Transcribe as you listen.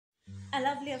A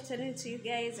lovely afternoon to you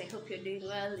guys. I hope you're doing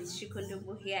well. It's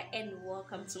Shikondumbu here and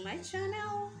welcome to my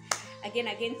channel. Again,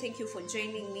 thank you for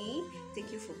joining me.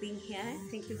 Thank you for being here.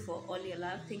 Thank you for all your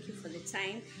love. Thank you for the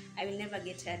time. I will never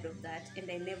get tired of that,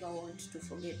 and I never want to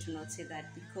forget to not say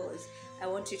that, because I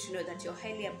want you to know that you're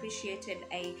highly appreciated.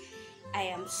 I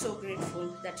am so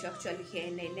grateful that you're actually here,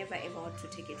 and I never ever want to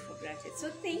take it for granted. So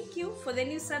thank you. For the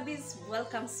new subbies,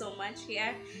 welcome so much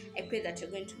here. I pray that you're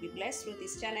going to be blessed with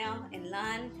this channel and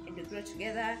learn and we grow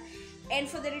together. And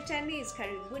for the returnees,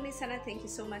 karibuni sana. Thank you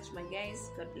so much, my guys.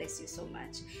 God bless you so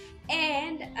much.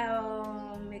 And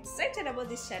I'm excited about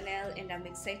this channel, and I'm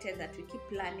excited that we keep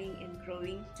learning and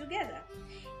growing together.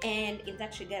 And in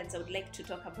that regards, I would like to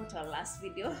talk about our last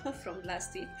video from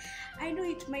last week. I know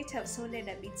it might have sounded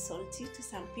a bit salty to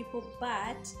some people,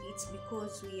 but it's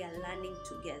because we are learning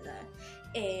together.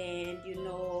 And you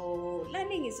know,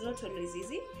 learning is not always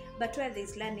easy, but where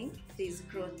there's learning, there's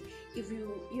growth. If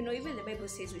you know, even the Bible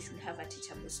says we should have a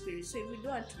teachable spirit. So if we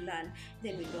don't want to learn,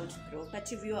 then we don't grow.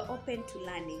 But if you are open to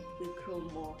learning, we grow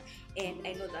more. And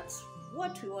I know that's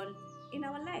what we want in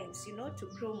our lives, you know, to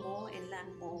grow more and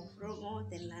learn more, grow more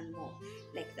then learn more,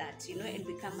 like that, you know, and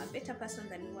become a better person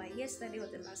than you were yesterday or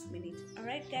the last minute. All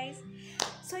right, guys.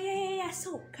 So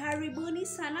so karibuni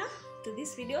sana to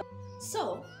this video.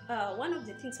 So one of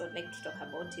the things I would like to talk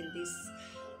about in this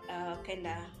kind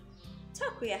of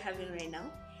talk we are having right now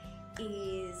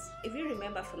is, if you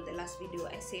remember from the last video,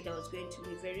 I said I was going to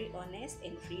be very honest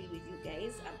and real with you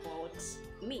guys about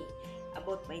me,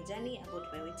 about my journey,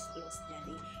 about my weight loss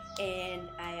journey, and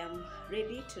I am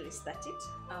ready to restart it.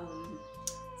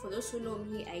 For those who know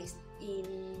me,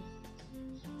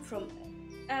 from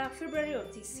February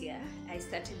of this year, I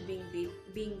started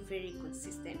being very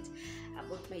consistent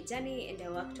about my journey, and I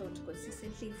worked out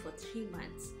consistently for 3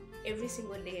 months, every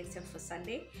single day except for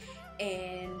Sunday.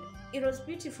 And it was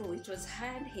beautiful. It was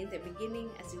hard in the beginning,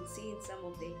 as you'll see in some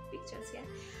of the pictures here,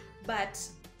 but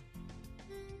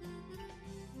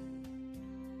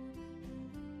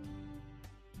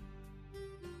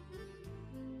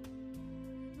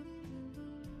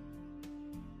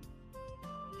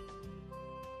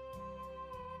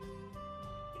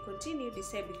continued, it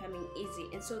started becoming easy.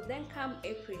 And so then come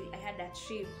April, I had a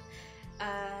trip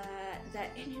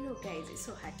and you know, guys, it's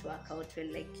so hard to work out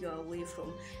when like you're away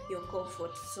from your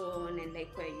comfort zone and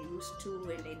like where you used to,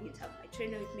 and I didn't have my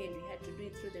trainer with me and we had to do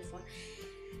it through the phone.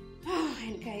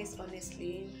 And guys,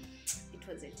 honestly, it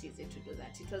wasn't easy to do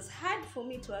that. It was hard for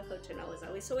me to work out when I was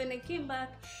away. So when I came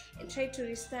back and tried to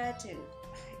restart, and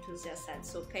it was just sad.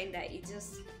 So it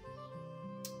just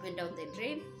went down the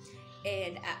drain.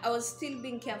 And I was still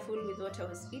being careful with what I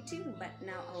was eating, but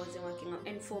now I wasn't working out.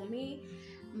 And for me,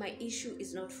 my issue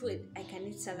is not food. I can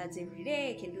eat salads every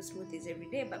day, I can do smoothies every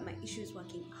day, but my issue is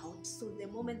working out. So the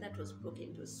moment that was broken,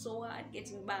 it was so hard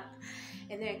getting back.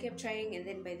 And then I kept trying, and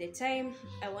then by the time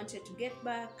I wanted to get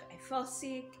back, I fell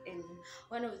sick. And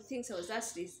one of the things I was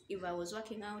asked is if I was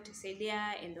working out. I said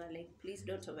yeah, and they were like, please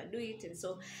don't overdo it. And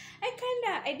so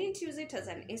I didn't use it as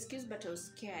an excuse, but I was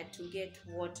scared to get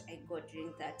what I got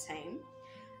during that time.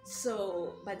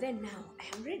 So but then now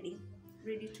I am ready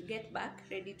to get back,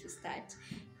 ready to start,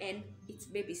 and it's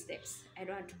baby steps. I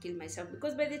don't want to kill myself,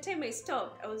 because by the time I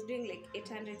stopped, I was doing like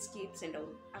 800 skips, and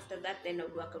after that then I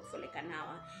would work out for like an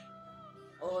hour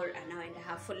or an hour and a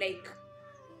half for like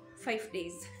 5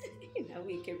 days in a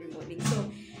week every morning.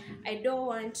 So I don't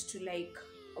want to like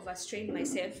overstrain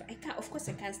myself. Of course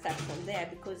I can't start from there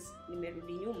because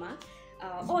nimerudi nyuma.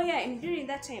 And during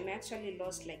that time I actually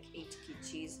lost like 8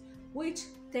 kgs, which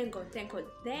thank God, thank God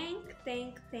I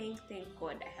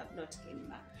have not came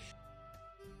back.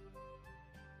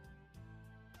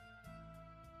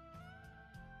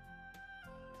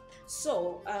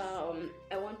 So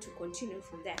I want to continue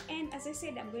from there, and as I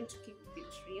said, I'm going to keep it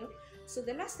real. So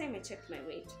the last time I checked my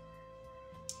weight,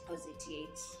 I was 88,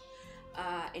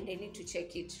 and I need to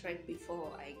check it right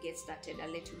before I get started.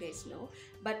 I'll let you guys know.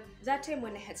 But that time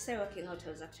when I had started working out, I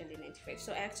was actually 95.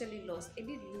 So I did lose,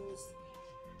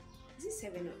 is it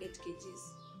 7 or 8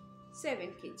 kgs?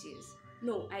 7 kgs.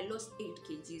 No, I lost 8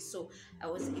 kgs. So I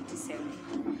was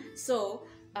 87. So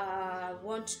I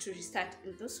want to restart.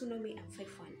 And those who know me, I'm 5'1".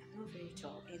 I'm not very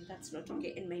tall, and that's not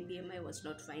okay. And my BMI was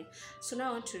not fine. So now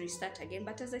I want to restart again.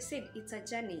 But as I said, it's a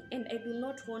journey, and I do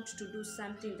not want to do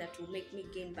something that will make me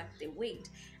gain back the weight.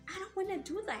 I don't want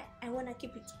to do that. I want to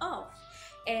keep it off.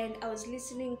 And I was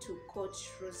listening to Coach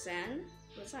Roseanne.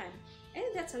 I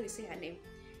think that's how you say her name.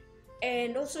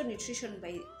 And also Nutrition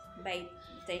by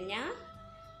Tanya.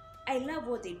 I love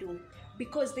what they do,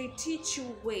 because they teach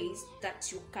you ways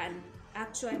that you can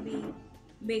actually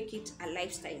make it a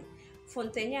lifestyle.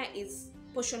 Fontania is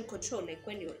portion control, like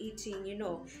when you're eating, you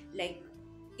know, like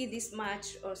eat this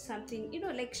much or something, you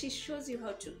know, like she shows you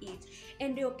how to eat,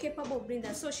 and you're capable of doing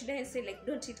that. So she doesn't say like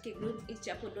don't eat cake, don't eat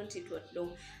chapo, don't eat what, no,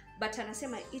 but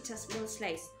anasema eat a small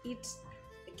slice, eat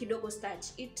kidogo starch,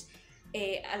 eat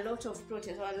a lot of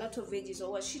protein or a lot of veggies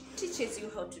or what. She teaches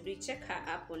you how to do it. Check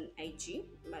her up on IG.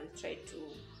 I'll try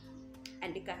to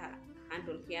andika her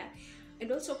handle here.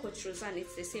 And also Coach Roseanne,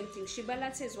 it's the same thing. She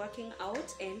balances working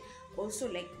out and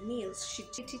also like meals. She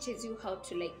teaches you how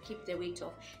to like keep the weight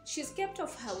off. She's kept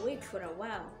off her weight for a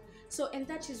while. So, and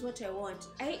that is what I want.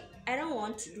 I don't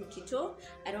want to do keto.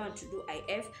 I don't want to do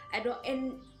IF.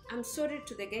 And I'm sorry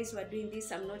to the guys who are doing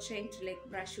this. I'm not trying to like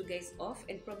brush you guys off,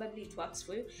 and probably it works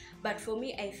for you. But for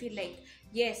me, I feel like,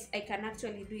 yes, I can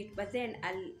actually do it, but then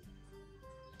I'll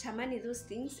tamani those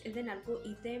things and then I'll go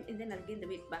eat them and then I'll gain the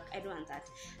weight back. I don't want that.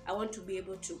 I want to be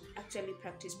able to actually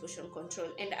practice portion control.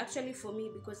 And actually for me,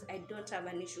 because I don't have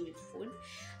an issue with food,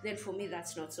 then for me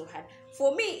that's not so hard.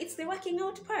 For me, it's the working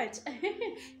out part.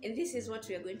 And this is what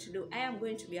we are going to do. I am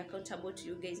going to be accountable to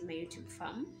you guys in my YouTube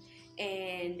farm,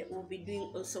 and we'll be doing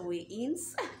also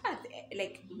weigh-ins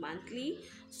like monthly,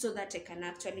 so that I can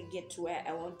actually get to where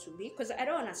I want to be, because I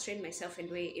don't want to strain myself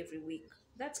and weigh every week.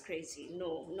 That's crazy.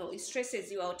 No, it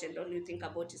stresses you out and all you think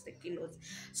about is the kilos.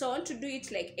 So I want to do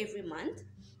it like every month,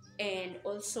 and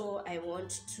also I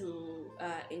want to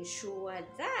ensure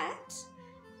that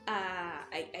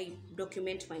I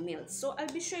document my meals. So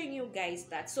I'll be showing you guys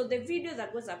that. So the video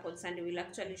that goes up on Sunday will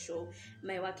actually show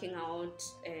my working out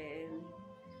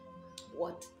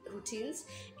what routines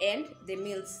and the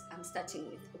meals I'm starting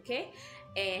with, okay?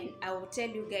 And I will tell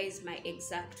you guys my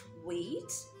exact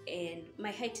weight, and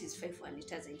my height is 5'1", it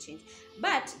hasn't changed,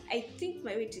 but I think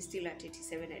my weight is still at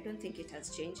 87. I don't think it has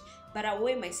changed, but I'll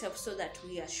weigh myself so that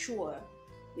we are sure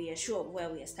of where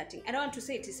we are starting. I don't want to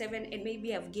say 87 and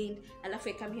maybe I've gained, and if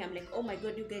I come here I'm like, oh my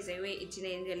god, you guys, I weigh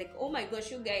 89, and you're like, oh my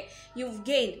gosh, you guys, you've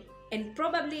gained. And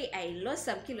probably I lost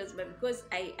some kilos, but because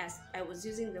I was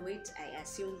using the weight, I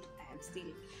assumed I am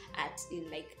still in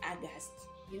like August,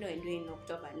 you know, and doing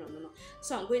October. No.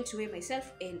 So I'm going to weigh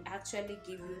myself and actually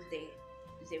give you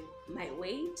my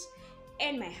weight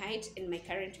and my height and my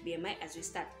current BMI as we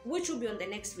start, which will be on the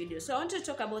next video. So I want to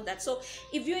talk about that. So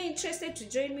if you're interested to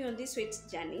join me on this weight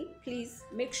journey, please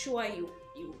make sure you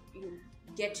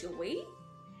get your weight,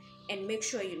 and make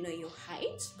sure you know your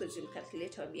height, because you'll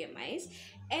calculate our BMIs,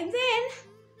 and then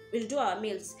we'll do our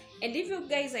meals. And if you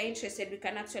guys are interested, we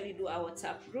can actually do our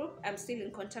WhatsApp group. I'm still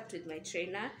in contact with my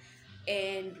trainer,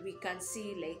 and we can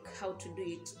see like how to do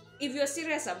it. If you're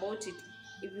serious about it,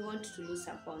 if you want to lose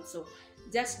some pounds, so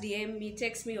just DM me,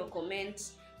 text me, or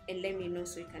comment and let me know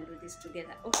so we can do this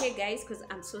together, okay guys? Because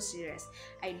I'm so serious.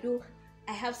 I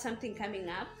have something coming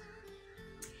up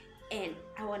and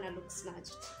I want to look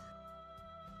snatched.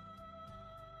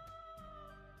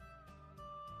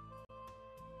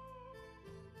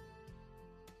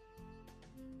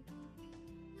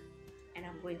 And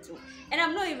I'm going to, and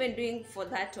I'm not even doing for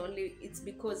that only, it's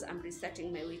because I'm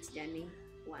restarting my weight journey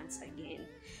once again.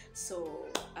 So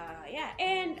yeah,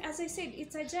 and as I said,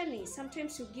 it's a journey.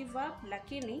 Sometimes you give up,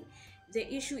 lakini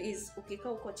the issue is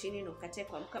ukika uko chini na ukate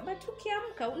kuamka, but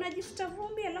ukiamka unajifuta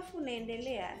vumbi alafu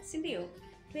unaendelea, si ndio?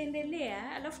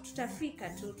 Tuendelea alafu tutafika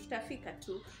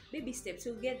tu, baby steps,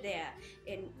 you'll get there.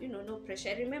 And you know, no pressure.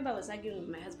 I remember I was arguing with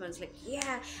my husband. I was like,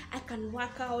 yeah, I can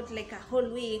work out like a whole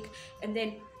week, and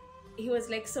then he was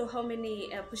like, so how many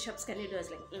push-ups can you do? I was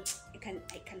like, I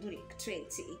can do like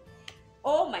 20.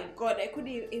 Oh my god, I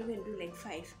couldn't even do like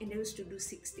 5, and I used to do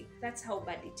 60. That's how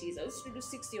bad it is. I used to do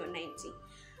 60 or 90,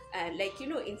 like, you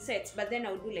know, in sets, but then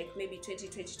I would do like maybe 20,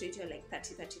 or like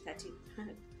 30.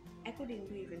 I couldn't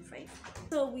do even 5.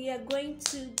 So we are going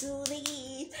to do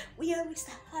this. We are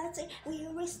restarting.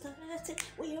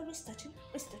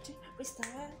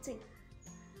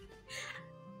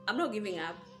 I'm not giving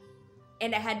up.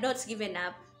 And I had not given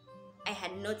up. I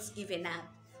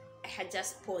had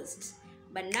just paused.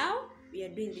 But now we are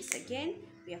doing this again.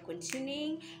 We are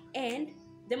continuing. And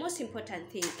the most important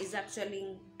thing is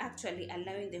actually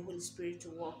allowing the Holy Spirit to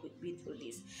walk with me through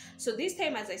this. So this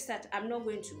time as I start, I'm not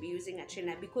going to be using a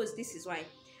trainer, because this is why.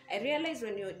 I realize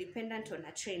when you're dependent on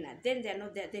a trainer, then they're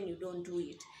not there, then you don't do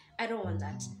it. I don't want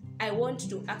that. I want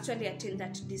to actually attain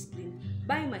that discipline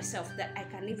by myself, that I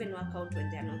can even work out when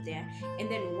they're not there. And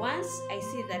then once I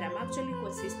see that I'm actually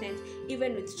consistent,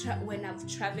 even with when I've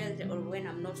traveled or when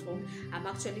I'm not home, I'm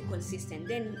actually consistent,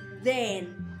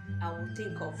 then I will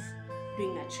think of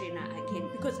doing a trainer again,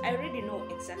 because I already know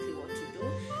exactly what to do.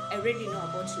 I already know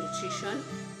about nutrition.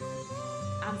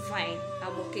 I'm fine,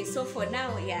 I'm okay. So for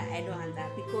now, yeah, I don't want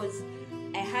that, because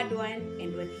I had one,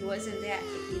 and when he wasn't there,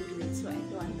 I didn't do it. So I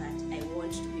don't want that. I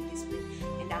want to be disciplined.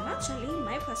 And I'm actually,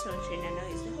 my personal trainer now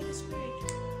is the Holy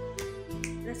Spirit.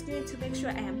 That's going to make sure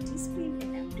I am disciplined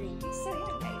and I'm doing this. So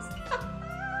yeah, guys.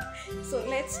 So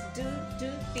let's do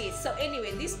this. So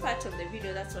anyway, this part of the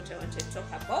video, that's what I wanted to talk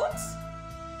about.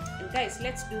 And guys,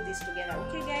 let's do this together.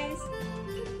 Okay, guys?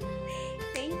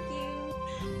 Thank you.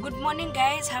 Good morning,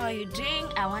 guys. How are you doing?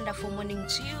 A wonderful morning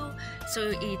to you.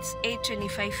 So it's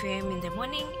 8:25 a.m. in the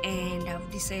morning, and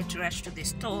I've decided to rush to the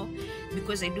store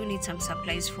because I do need some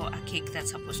supplies for a cake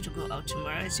that's supposed to go out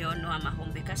tomorrow. As you all know, I'm a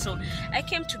home baker, so I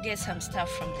came to get some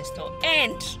stuff from the store.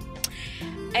 And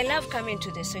I love coming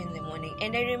to the store in the morning.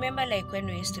 And I remember, like, when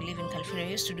we used to live in California,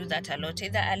 we used to do that a lot,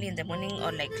 either early in the morning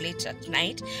or like late at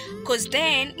night, because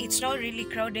then it's not really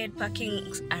crowded.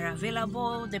 Parkings are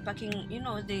available. The parking, you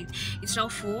know, it's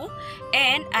not full.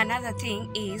 And another thing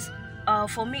is,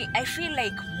 for me, I feel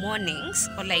like mornings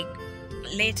or like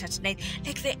late at night,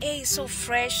 like the air is so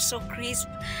fresh, so crisp,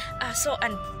 so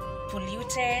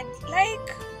unpolluted,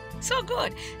 like so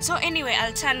good. So anyway,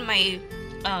 I'll turn my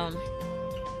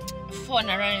phone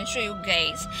around and show you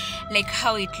guys like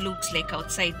how it looks like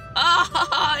outside.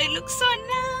 Oh, it looks so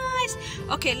nice.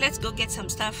 Okay, let's go get some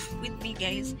stuff with me,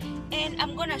 guys, and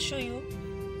I'm gonna show you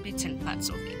bits and parts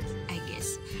of it, I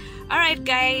guess. All right,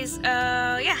 guys,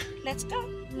 yeah, let's go.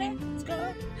 Let's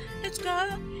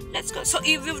go. So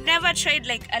if you've never tried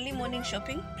like early morning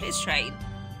shopping, please try it.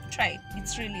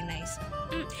 It's really nice.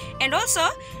 And also,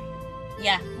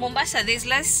 yeah, Mombasa, there's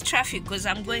less traffic because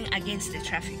I'm going against the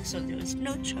traffic. So there was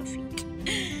no traffic.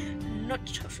 No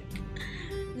traffic.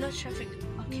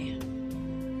 Okay,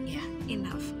 yeah,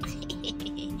 enough.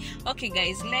 Okay,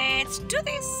 guys, let's do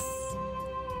this.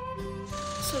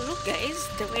 So look, guys,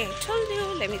 the way I told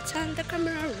you, let me turn the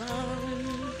camera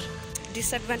around.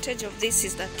 Disadvantage of this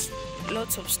is that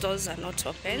lots of stores are not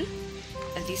open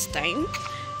at this time.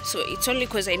 So it's only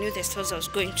because I knew the stores I was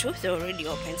going to, they're already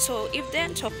open. So if they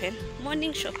aren't open,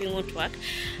 morning shopping won't work.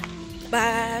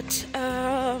 But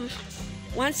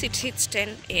once it hits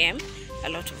 10 a.m., a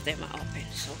lot of them are open.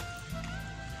 So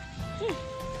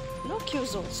no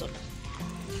queues also.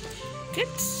 Good.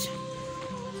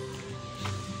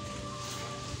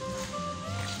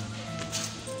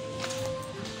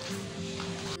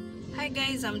 Hi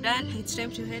guys, I'm done. It's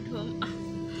time to head home.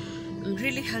 I'm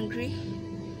really hungry,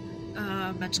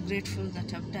 but grateful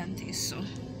that I've done this. So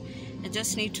I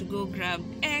just need to go grab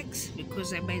eggs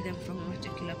because I buy them from a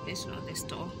particular place, not the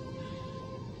store,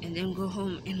 and then go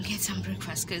home and get some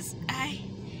breakfast because I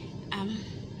am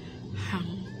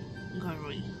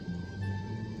hungry.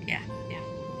 Yeah.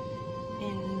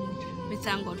 And we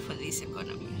thank God for this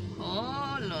economy.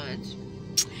 Oh Lord.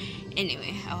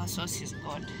 Anyway, our source is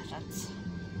God. That's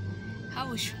how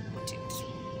we should put it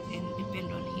and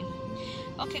depend on him.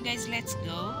 Okay, guys, let's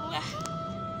go.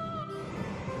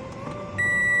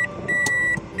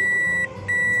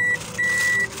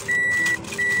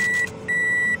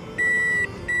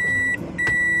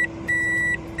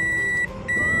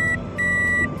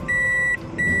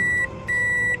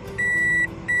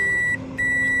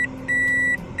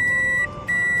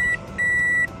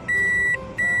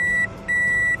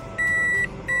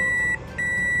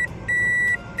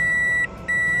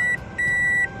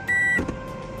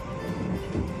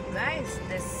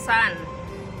 The sun,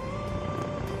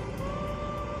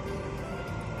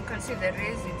 you can see the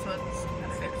rays, it's what's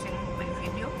affecting my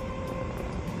video.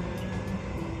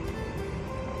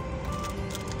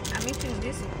 I'm eating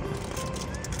this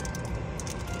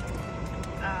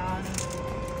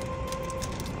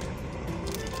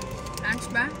lunch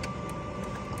bar,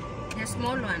 the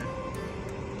small one.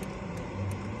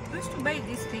 I used to buy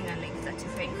this thing at like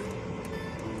 35,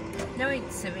 now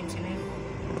it's 79.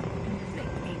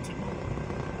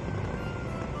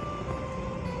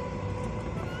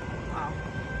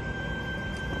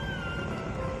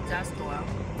 Just wow.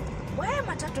 Why are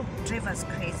matatu drivers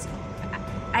crazy?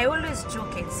 I always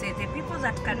joke and say the people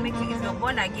that can make it, if you're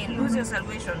born again, lose your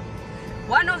salvation.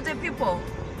 One of the people,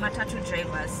 matatu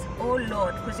drivers. Oh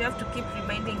Lord, because you have to keep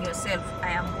reminding yourself, I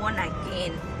am born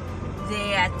again.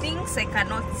 There are things I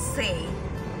cannot say.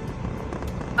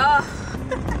 Oh,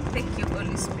 thank you,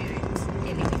 Holy Spirit.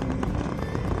 Anyway,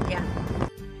 yeah.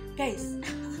 Guys,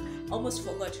 almost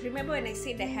forgot. Remember when I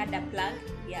said I had a plug?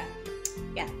 Yeah.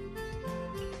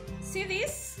 See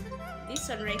this? This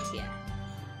one right here.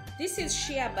 This is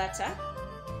shea butter.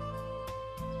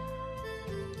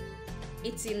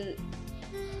 It's in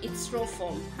its raw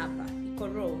form hapa.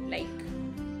 Iko raw, like,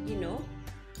 you know,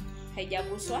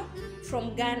 haijaguswa,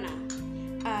 from Ghana.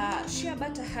 Shea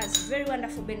butter has very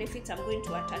wonderful benefits. I'm going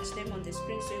to attach them on the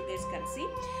screen so you guys can see.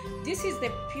 This is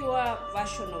the pure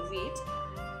version of it.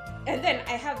 And then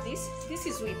I have this. This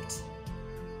is whipped.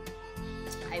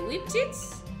 I whipped it.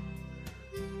 See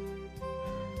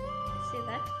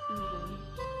that?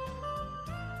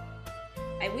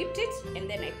 I whipped it and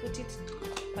then I put it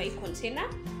in a container.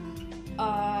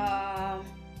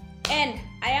 And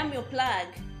I am your plug.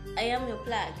 I am your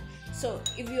plug. So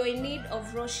if you're in need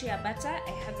of raw shea butter,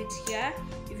 I have it here.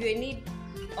 If you're in need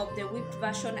of the whipped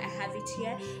version, I have it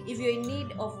here. If you're in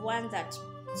need of one that's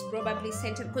probably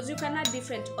scented, because you can add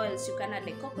different oils. You can add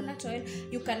like coconut oil.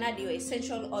 You can add your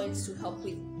essential oils to help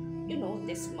with, you know,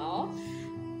 the smell.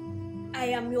 I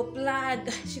am your plug.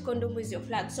 Shikondumbu is your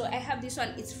plug. So I have this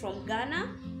one. It's from Ghana.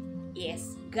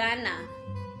 Yes, Ghana.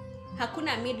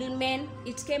 Hakuna middleman.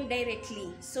 It came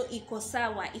directly. So iko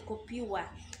sawa, iko pure.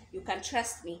 You can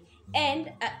trust me.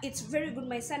 And it's very good.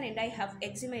 My son and I have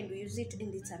eczema and we use it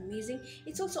and it's amazing.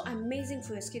 It's also amazing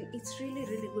for your skin. It's really,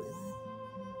 really good.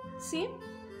 See?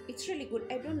 It's really good.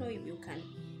 I don't know if you can.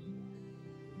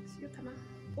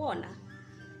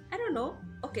 I don't know.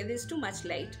 Okay, there's too much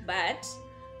light, but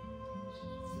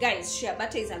guys, shea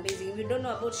butter is amazing. If you don't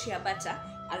know about shea butter,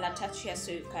 I'll attach here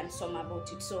so you can some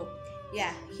about it. So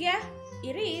yeah, here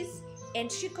it is. And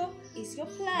Shiko is your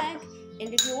plug.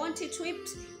 And if you want it whipped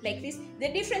like this, the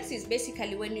difference is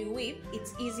basically when you whip,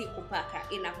 it's easy kupaka.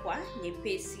 Inakuwa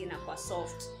nyepesi, inakuwa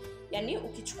soft. Yani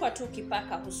ukichukua tu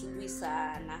ukipaka husubui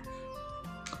sana.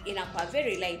 Inakuwa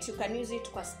very light. You can use it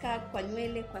kwa scalp, kwa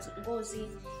nywele, kwa ngozi.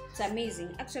 It's amazing.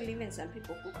 Actually, even some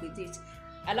people cook with it.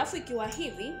 Alafu ikiwa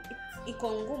hivi,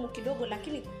 iko ngumu kidogo,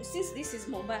 lakini since this is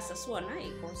Mombasa, so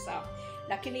iko sawa.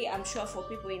 Lakini I'm sure for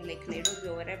people in like Nairobi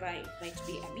or wherever, it might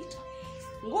be a bit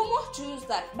ngumu to use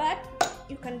that, but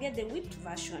you can get the whipped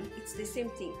version. It's the same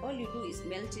thing. All you do is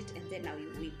melt it and then now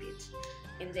you whip it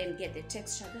and then get the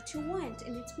texture that you want,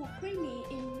 and it's more creamy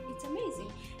and it's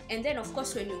amazing. And then of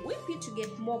course when you whip it, you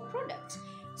get more product.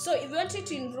 So if you want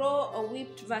it in raw or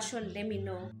whipped version, let me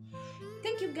know.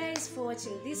 Thank you guys for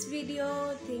watching this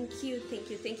video. Thank you.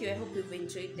 I hope you've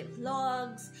enjoyed the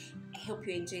vlogs. I hope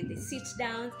you enjoyed the sit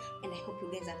downs, and I hope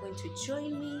you guys are going to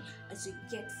join me as we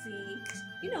get fit,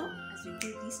 you know, as we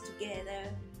do this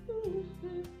together.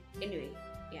 Anyway,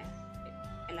 yeah,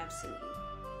 I love singing.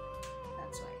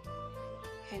 That's why.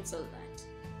 Hence all that.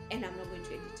 And I'm not going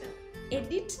to edit it out.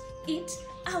 Edit it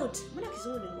out.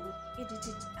 Edit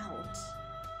it out.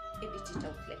 Edit it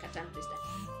out like a tongue twister.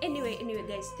 Anyway,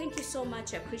 guys, thank you so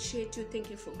much. I appreciate you. Thank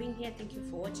you for being here. Thank you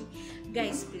for watching.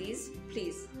 Guys, please,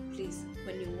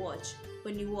 when you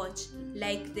watch,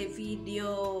 like the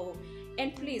video.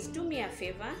 And please do me a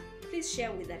favor. Please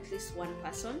share with at least one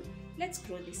person. Let's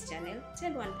grow this channel.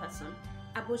 Tell one person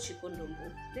about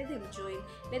Shikondumbu. Let them join.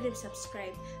 Let them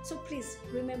subscribe. So please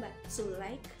remember to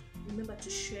like. Remember to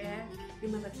share,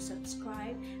 remember to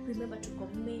subscribe, remember to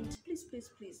comment. Please.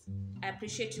 I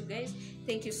appreciate you guys.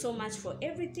 Thank you so much for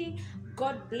everything.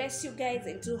 God bless you guys,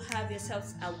 and do have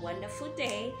yourselves a wonderful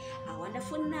day, a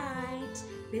wonderful night,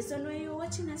 based on where you're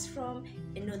watching us from.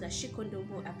 And know that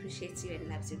Shikondumbu appreciates you and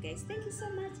loves you guys. Thank you so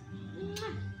much.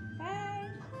 Bye.